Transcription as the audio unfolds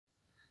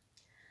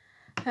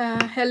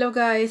Hello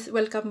guys,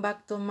 welcome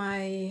back to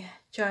my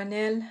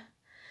channel.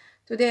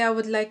 Today I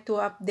would like to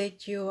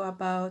update you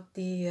about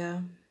the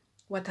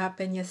what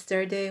happened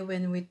yesterday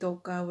when we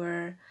took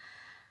our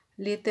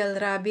little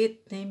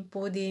rabbit named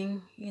Pudding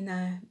in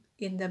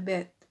the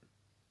bed.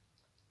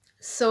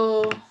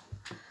 So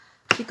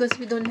because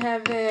we don't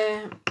have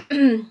a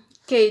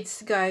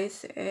cage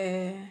guys,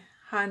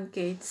 hand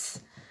cage,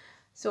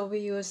 so we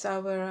use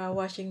our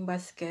washing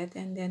basket,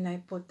 and then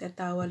I put a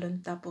towel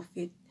on top of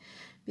it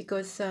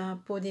because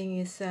Pudding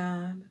is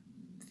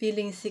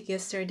feeling sick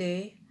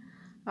yesterday.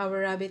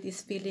 Our rabbit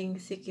is feeling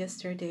sick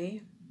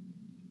yesterday,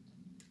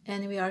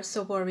 and we are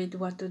so worried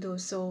what to do.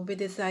 So we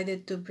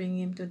decided to bring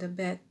him to the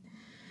vet.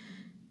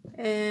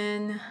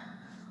 And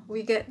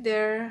we get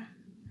there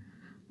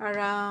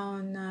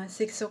around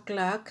 6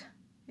 o'clock,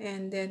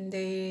 and then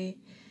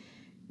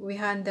we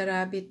hand the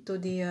rabbit to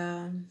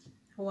the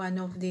one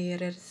of the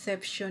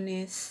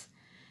receptionists,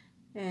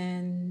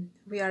 and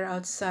we are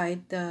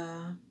outside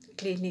the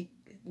clinic.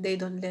 They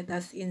don't let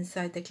us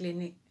inside the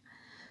clinic.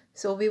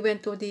 So we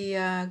went to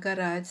the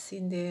garage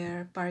in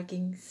their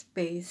parking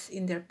space,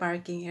 in their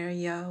parking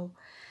area.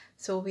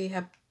 So we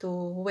have to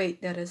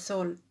wait the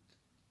result.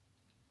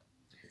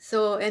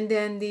 So, and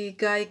then the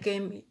guy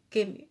came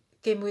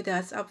with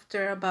us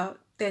after about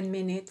 10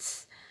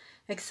 minutes,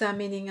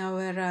 examining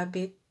our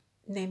rabbit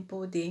named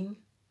Pudding.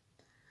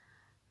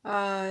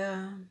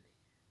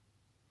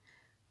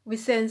 We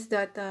sense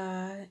that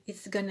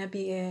it's gonna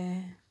be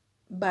a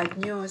bad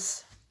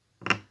news.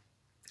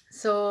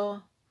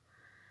 So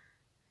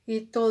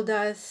he told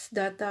us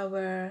that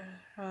our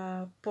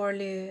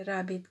poorly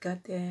rabbit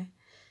got a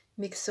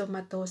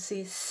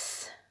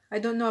myxomatosis. I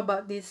don't know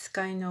about this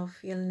kind of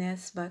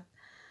illness, but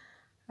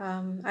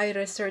I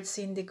researched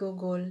in the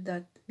Google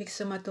that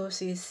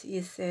myxomatosis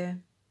is a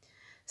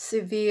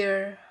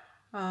severe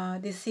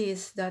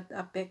disease that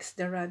affects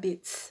the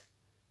rabbits.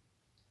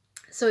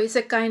 So it's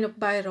a kind of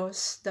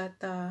virus that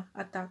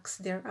attacks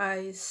their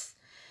eyes,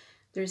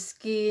 their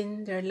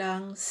skin, their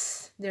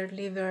lungs, their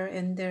liver,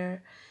 and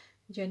their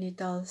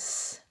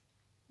genitals.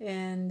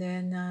 And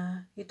then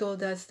he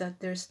told us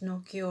that there's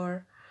no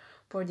cure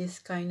for this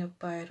kind of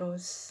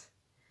virus.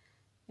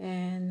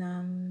 And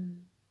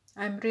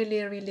I'm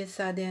really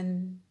sad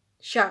and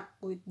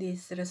shocked with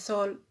this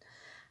result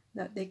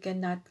that they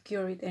cannot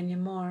cure it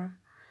anymore.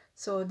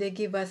 So they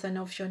give us an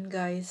option,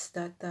 guys,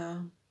 that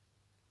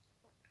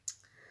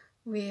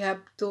we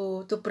have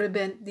to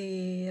prevent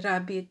the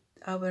rabbit,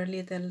 our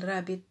little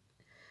rabbit,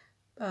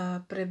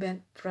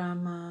 prevent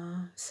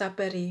from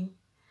suffering.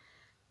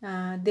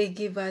 They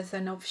give us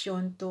an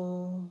option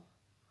to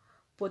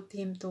put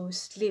him to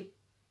sleep.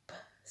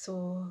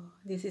 So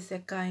this is a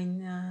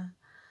kind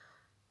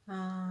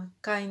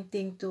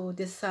thing to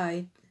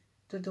decide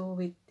to do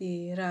with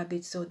the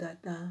rabbit, so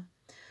that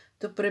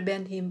to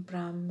prevent him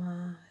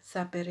from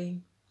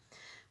suffering.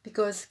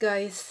 Because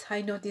guys,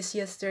 I noticed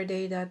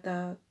yesterday that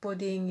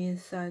Pudding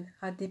is a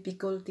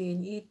difficulty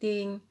in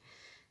eating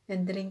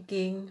and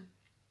drinking.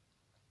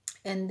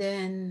 And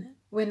then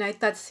when I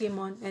touch him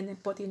on and I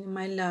put in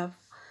my lap,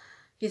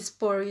 his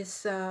pore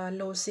is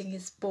losing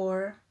his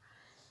pore,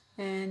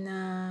 and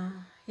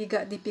he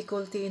got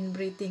difficulty in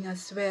breathing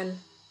as well.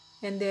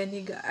 And then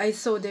I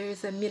saw there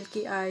is a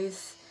milky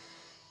eyes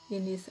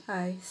in his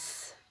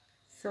eyes.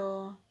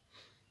 So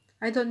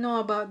I don't know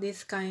about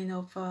this kind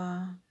of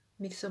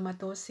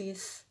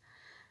myxomatosis.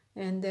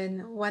 And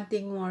then one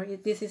thing more,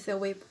 this is a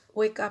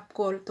wake up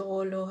call to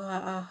all who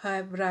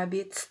have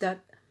rabbits, that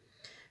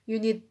you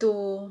need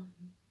to,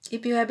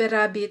 if you have a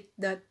rabbit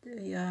that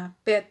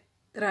pet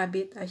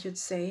rabbit, I should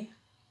say,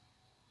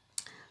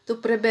 to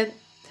prevent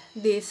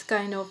this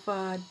kind of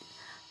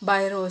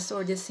virus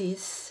or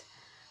disease,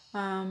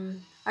 I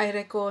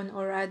reckon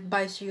or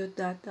advise you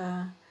that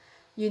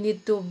you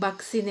need to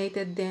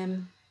vaccinate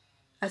them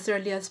as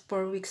early as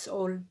 4 weeks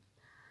old.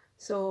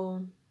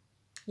 So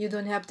you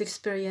don't have to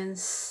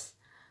experience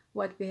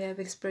what we have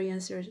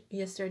experienced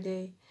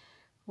yesterday.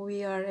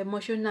 We are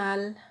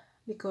emotional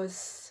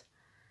because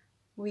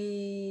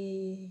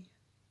we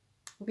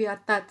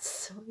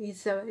attach.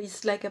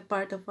 It's like a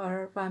part of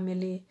our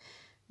family.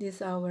 This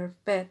is our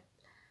pet.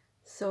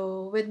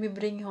 So when we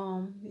bring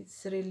home,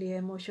 it's really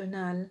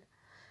emotional.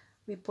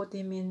 We put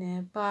him in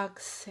a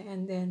box,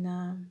 and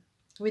then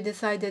we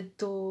decided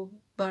to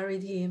bury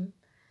him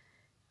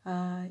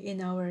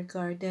in our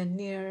garden,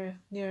 near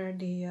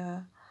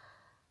the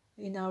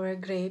in our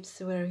grapes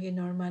where he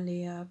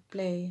normally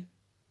play.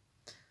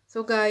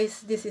 So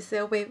guys, this is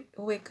a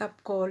wake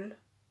up call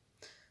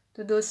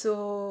to those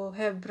who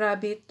have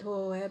rabbit,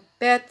 who have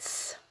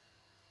pets.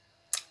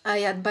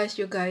 I advise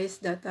you guys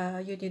that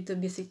you need to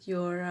visit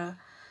your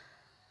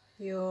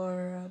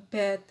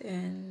pet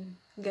and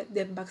get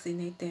them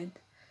vaccinated.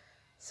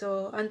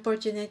 So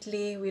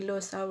unfortunately, we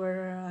lost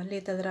our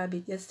little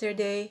rabbit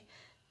yesterday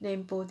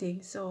named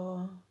Pudding.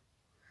 So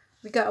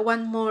we got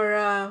one more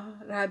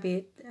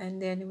rabbit,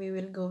 and then we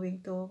will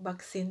going to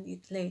vaccine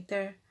it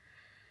later.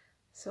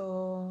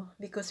 So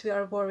because we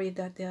are worried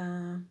that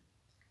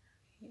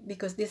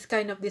because this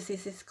kind of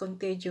disease is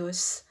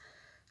contagious,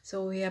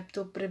 So we have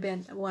to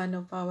prevent one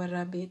of our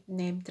rabbit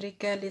named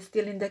Trickle is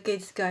still in the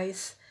cage,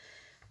 guys.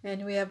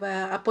 And we have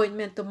an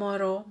appointment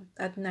tomorrow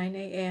at 9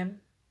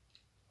 a.m.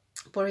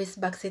 for his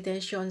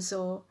vaccination.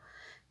 So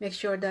make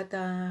sure that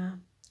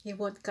he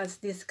won't catch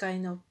this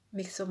kind of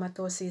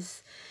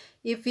myxomatosis.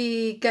 If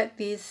he get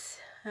this,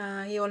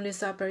 he only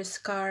suffers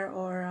scar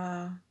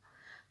or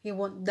he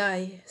won't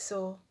die.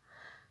 So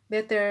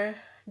better,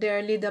 the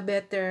early the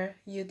better.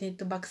 You need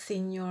to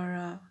vaccine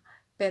your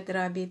pet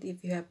rabbit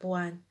if you have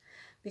one.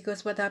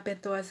 Because what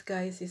happened to us,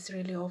 guys, is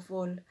really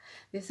awful.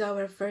 This is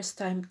our first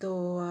time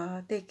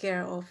to take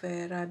care of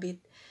a rabbit.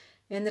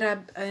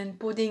 And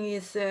Pudding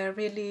is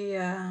really,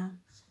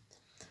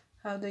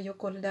 how do you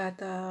call that?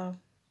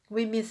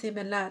 We miss him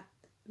a lot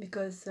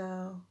because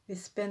we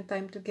spend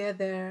time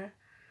together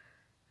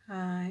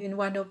in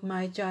one of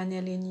my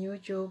channel in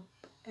YouTube.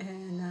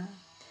 And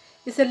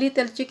he's a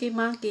little cheeky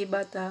monkey,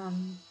 but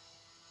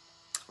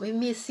we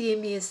miss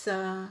him, his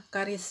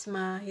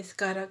charisma, his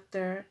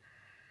character,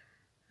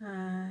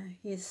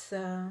 his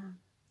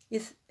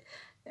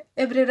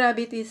every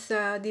rabbit is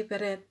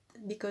different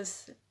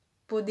because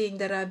Pudding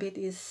the rabbit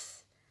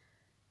is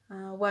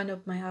one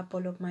of my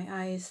apple of my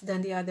eyes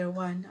than the other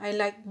one. I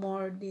like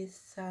more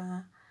this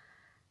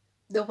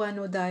the one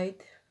who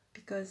died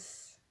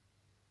because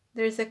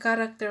there's a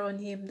character on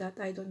him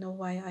that I don't know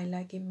why I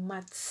like him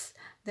much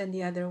than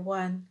the other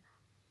one.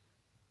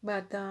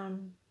 But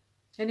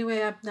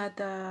anyway, I'm not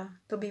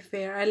to be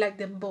fair, I like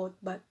them both,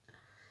 but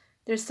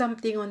there's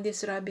something on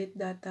this rabbit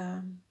that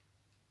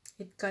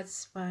it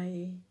cuts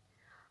my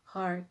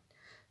heart.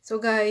 So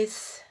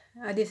guys,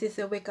 this is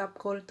a wake-up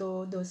call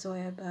to those who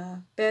have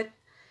a pet.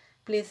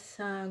 Please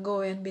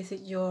go and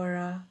visit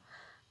your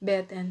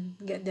vet and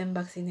get them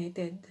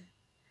vaccinated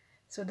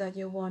so that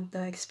you won't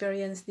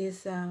experience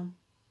this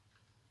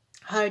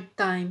hard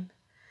time.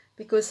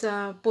 Because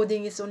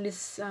Pudding is only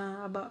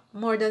about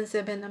more than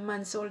 7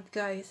 months old,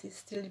 guys. He's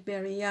still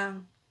very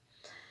young.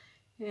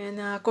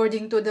 And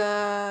according to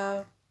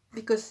the,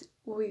 because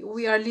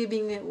we are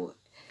living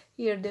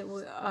here,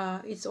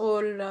 that it's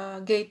all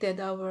gated,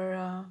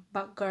 our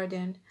back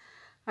garden.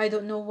 I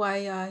don't know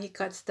why he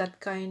cuts that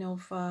kind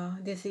of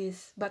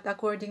disease, but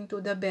according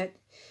to the vet,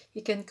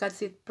 he can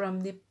catch it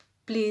from the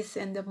fleas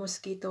and the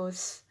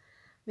mosquitoes.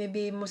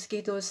 Maybe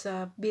mosquitoes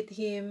bit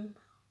him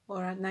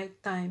or at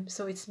night time,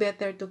 so it's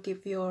better to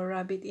keep your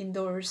rabbit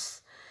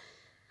indoors.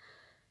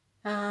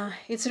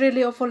 It's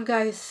really awful,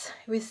 guys.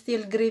 We're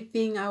still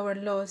grieving our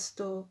loss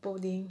to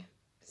Pudding.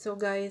 So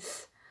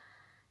guys,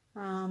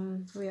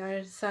 we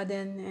are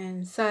saddened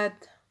and sad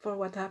for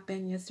what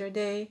happened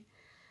yesterday.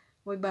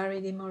 We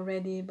buried him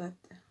already, but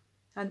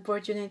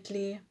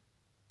unfortunately,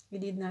 he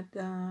did not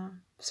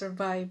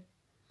survive.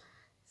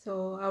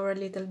 So our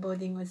little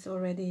Pudding was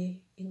already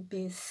in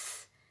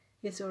peace.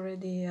 He's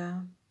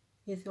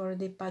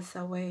already passed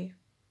away.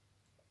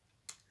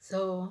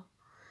 So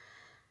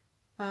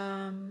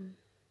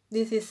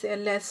this is a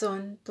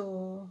lesson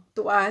to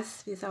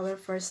us. It's our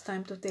first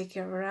time to take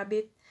care of a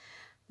rabbit,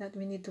 that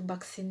we need to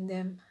vaccine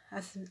them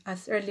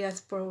as early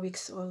as 4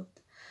 weeks old.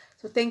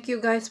 So thank you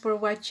guys for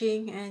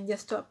watching, and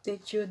just to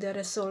update you the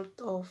result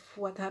of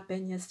what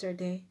happened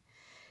yesterday.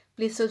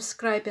 Please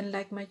subscribe and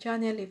like my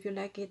channel if you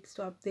like it,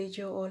 to update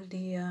you all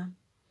the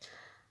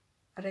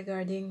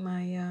regarding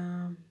my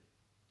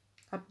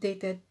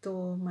updated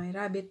to my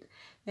rabbit.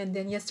 And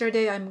then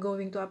yesterday I'm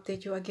going to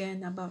update you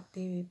again about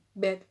the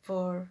bed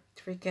for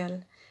Trickle.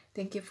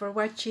 Thank you for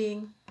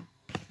watching.